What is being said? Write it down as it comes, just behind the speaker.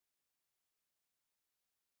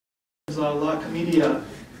La COMMEDIA.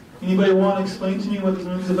 Anybody want to explain to me what this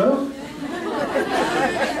movie's about?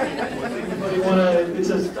 Anybody want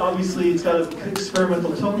to? Obviously it's got an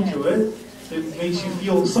experimental tone to it. It makes you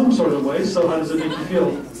feel some sort of way. So how does it make you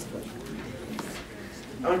feel?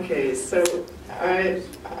 Okay, so I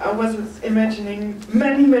was imagining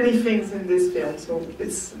many things in this film. So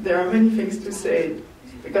there are many things to say,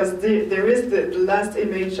 because there is the last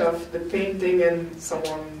image of the painting and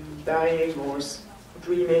someone dying or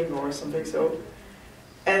dreaming or something so.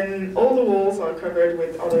 And all the walls are covered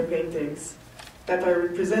with other paintings that are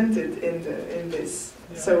represented in this.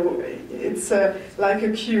 Yeah. So it's like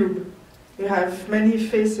a cube. You have many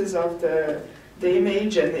faces of the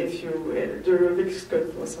image, and if you the Rubik's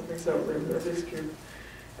Cube or something so, Rubik's Cube,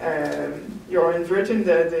 you're inverting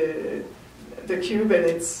the cube, and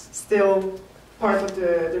it's still part of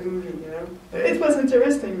the movie. You know, it was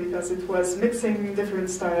interesting because it was mixing different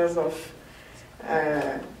styles of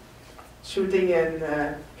shooting and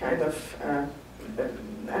kind of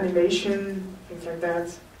animation, things like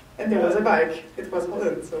that. And there was a bike. It was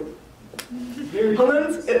Holland, so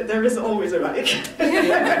Holland, there is always a bike.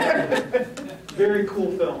 Very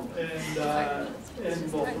cool film,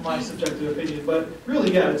 and well, from my subjective opinion, but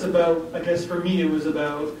really, yeah, it's about. I guess for me, it was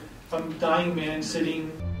about a dying man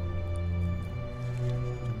sitting.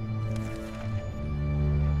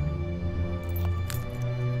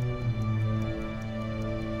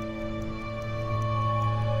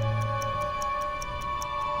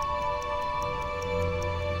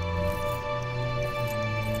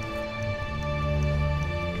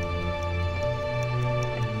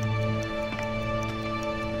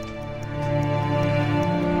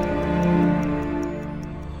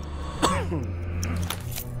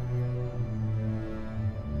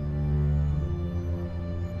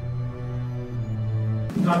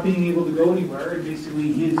 Not being able to go anywhere, and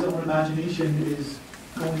basically his own imagination is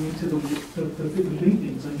going into the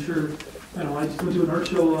paintings. I'm sure, I just went to an art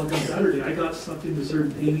show on Saturday. I got sucked into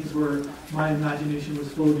certain paintings where my imagination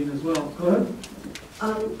was floating as well. Go ahead.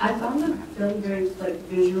 I found the film very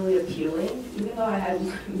visually appealing, even though I had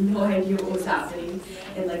no idea what was happening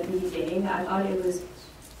in the beginning. I thought it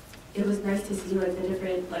was nice to see the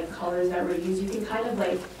different colors that were used. You can kind of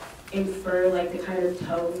infer the kind of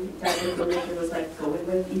tone that the filmmaker was going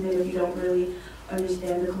with, even if you don't really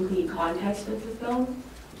understand the complete context of the film.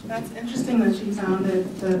 That's interesting that she found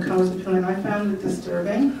the colors appealing. I found it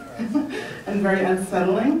disturbing and very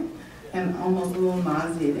unsettling and almost a little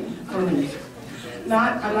nauseating for me. I'm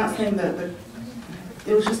not saying that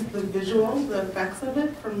it was just the visuals, the effects of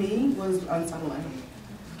it for me was unsettling.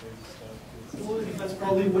 Well, I think that's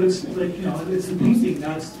probably what it's like. It's a painting.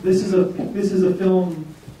 This is a film.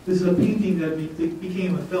 This is a painting that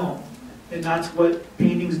became a film, and that's what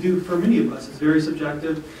paintings do for many of us. It's very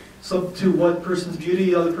subjective. So to what person's beauty,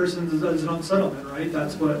 the other person's is an unsettlement, right?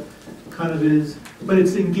 That's what kind of is. But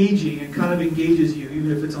it's engaging and kind of engages you,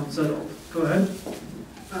 even if it's unsettled. Go ahead.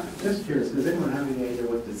 Just curious, does anyone have any idea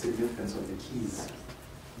what the significance of the keys?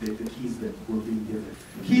 The keys that were being given.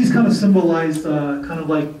 Keys kind of symbolize kind of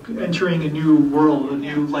like entering a new world, a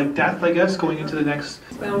new death, I guess, going into the next.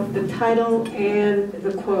 Well, the title and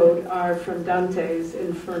the quote are from Dante's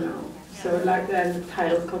Inferno, so the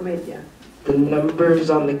title Commedia. The numbers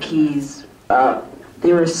on the keys,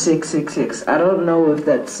 they were 666. I don't know if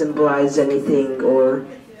that symbolized anything or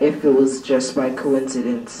if it was just by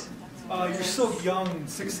coincidence. You're so young,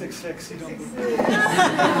 666, you don't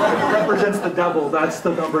represents the devil, that's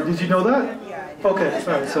the number. Did you know that? Yeah. Okay,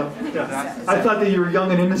 all right, so, yeah. I thought that you were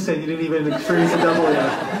young and innocent, you didn't even experience the devil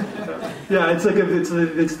yet. Yeah, it's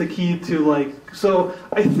it's the key to so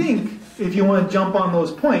I think if you want to jump on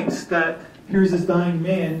those points, that here's this dying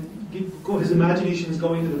man, his imagination is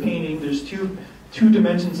going to the painting, there's two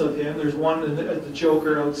dimensions of him, there's one as the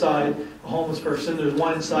Joker outside, a homeless person, there's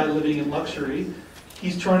one inside living in luxury.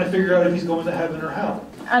 He's trying to figure out if he's going to heaven or hell.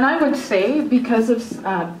 And I would say, because of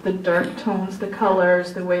the dark tones, the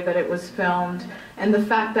colors, the way that it was filmed, and the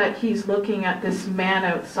fact that he's looking at this man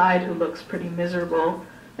outside who looks pretty miserable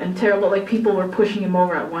and terrible, people were pushing him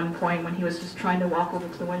over at one point when he was just trying to walk over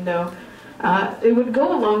to the window. It would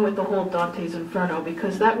go along with the whole Dante's Inferno,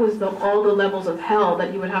 because that was all the levels of hell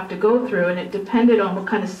that you would have to go through, and it depended on what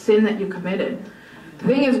kind of sin that you committed. The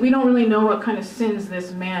thing is, we don't really know what kind of sins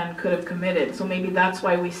this man could have committed, so maybe that's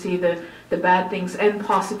why we see the bad things and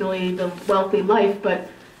possibly the wealthy life. But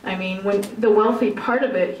I mean, when the wealthy part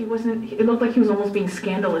of it, it looked like he was almost being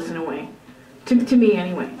scandalous in a way, to me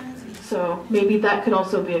anyway. So maybe that could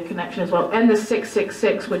also be a connection as well. And the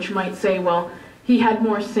 666, which might say, well, he had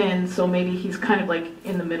more sins, so maybe he's kind of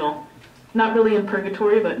in the middle. Not really in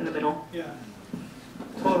purgatory, but in the middle. Yeah,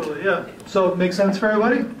 totally, yeah. So it makes sense for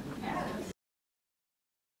everybody?